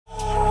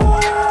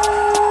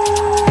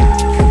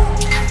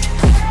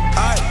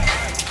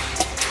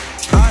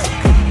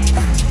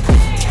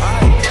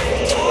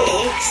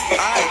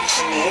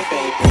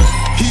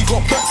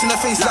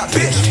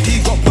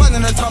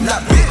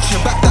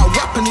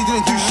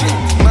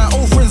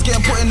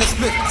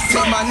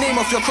name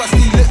off your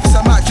crusty lips.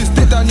 I might just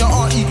dip down your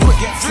auntie quick.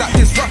 Slap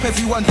this rap,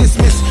 everyone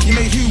dismiss. You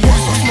made who what?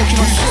 Stop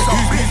smoking on shit.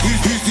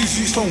 Who's these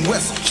youths from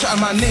West? Shouting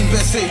my name,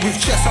 best say with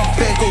chest. I'm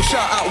bare, go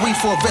shout out, wait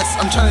for a vest.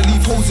 I'm trying to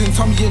leave holes in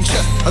tummy and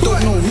chest. I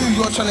don't know who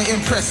you're trying to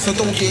impress, so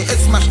don't get it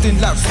smashed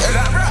in laps.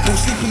 Don't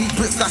sleep and eat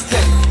bricks, that's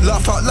dead.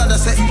 Laugh out loud,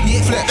 that's it,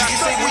 flex. You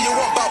say what you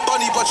want about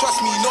Bunny, but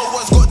trust me, no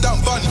one's got down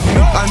Bunny.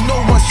 I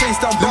know one's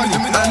chased down Bunny.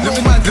 I know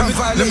man can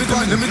violate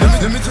Bunny.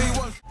 Let me tell you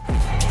one.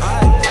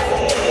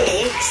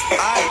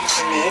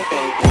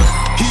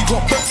 He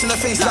got bumps in the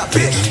face like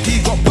bitch.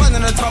 He got bun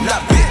in the tongue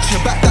like bitch. You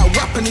back that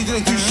rap and he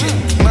didn't do shit.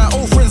 My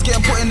old friends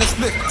getting put in the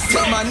split.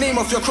 Take my name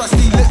off your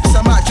crusty lips.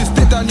 I might just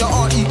dip down your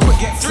auntie quick.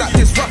 Slap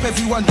this rap,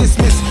 everyone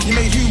dismiss. You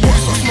made who what?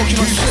 Stop smoking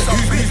on shit.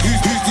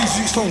 Who's these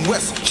youths from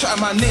West?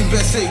 Shouting my name,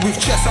 best say with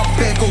chest. I'm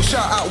bare, go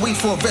shout out, wait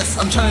for a vest.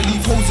 I'm trying to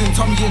leave holes in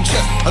tummy and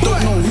chest. I don't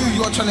know who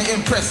you're trying to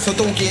impress, so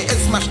don't get it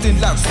smashed in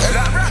laps.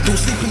 Don't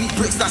sleep and eat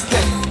bricks, that's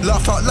dead.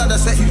 Laugh out loud,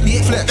 that's it,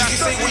 flex. You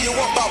say what you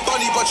want about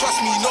Bunny, but trust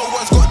me, no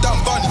one's got down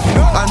Bunny.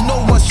 I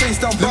know one's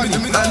chased down Bunny.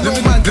 I know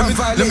man can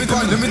violate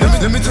Bunny.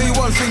 Let me tell you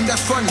one thing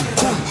that's funny.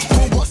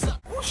 Cool, what's that?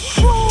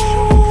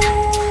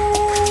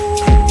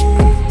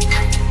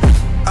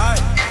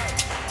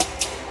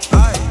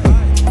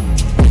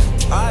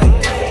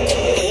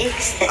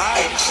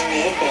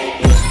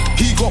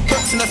 He got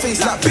bumps in the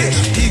face like bitch.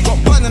 He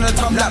got bun in the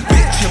tongue like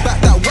bitch. You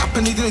back that rap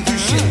and he didn't do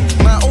shit.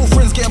 My old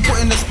friends getting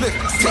put in the split.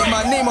 Take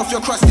my name off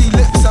your crusty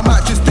lips. I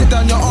might just dip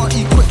down your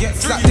auntie quick.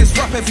 Slap this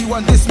rap,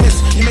 everyone dismiss.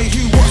 You made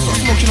who what? Stop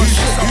smoking on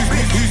shit.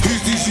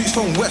 Who's these youths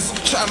from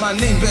West? Shouting my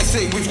name, best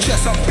say with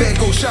chest. I'm bare,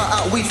 go shout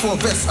out, wait for a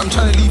vest. I'm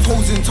trying to leave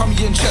holes in tummy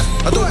and chest.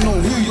 I don't know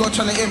who you're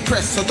trying to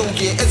impress, so don't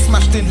get it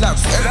smashed in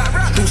laps.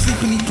 Don't sleep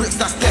and eat bricks,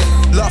 that's dead.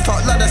 Laugh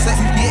out loud, that's it,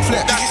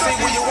 flex. You say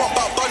what you want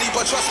about Bunny,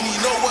 but trust me,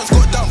 no one's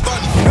got down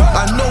Bunny.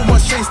 I know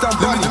one's chased down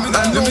Bunny.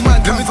 I know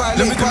man can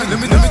violate Bunny.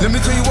 Let me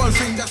tell you one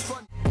thing that's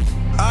funny.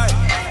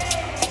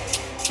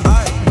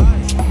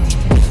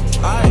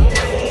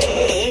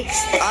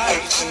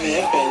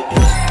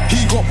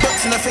 He got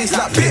bumps in the face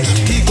like bitch.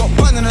 He got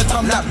bun in the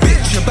tongue like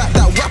bitch. You back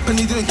that rap and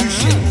he didn't do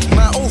shit.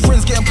 My old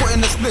friends getting put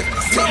in the split.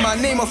 Take my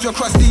name off your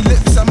crusty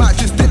lips. I might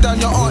just dip down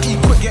your auntie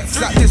quick.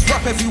 Slap this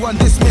rap, everyone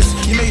dismiss.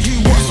 You made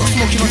who what? Stop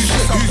smoking on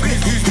shit.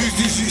 Who's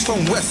these youths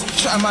from West?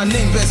 Shouting my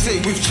name, best say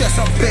with chest.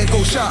 I'm bare,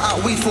 go shout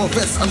out, wait for a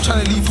vest. I'm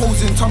trying to leave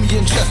holes in tummy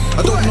and chest.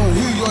 I don't know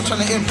who you're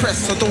trying to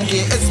impress, so don't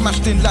get it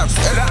smashed in laps.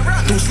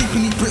 Don't sleep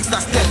and eat bricks,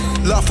 that's dead.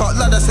 Laugh out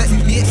loud, that's it,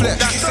 flex.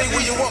 You say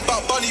what you want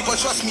about Bunny, but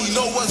trust me,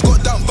 no one's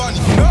got down Bunny.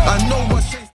 I know what's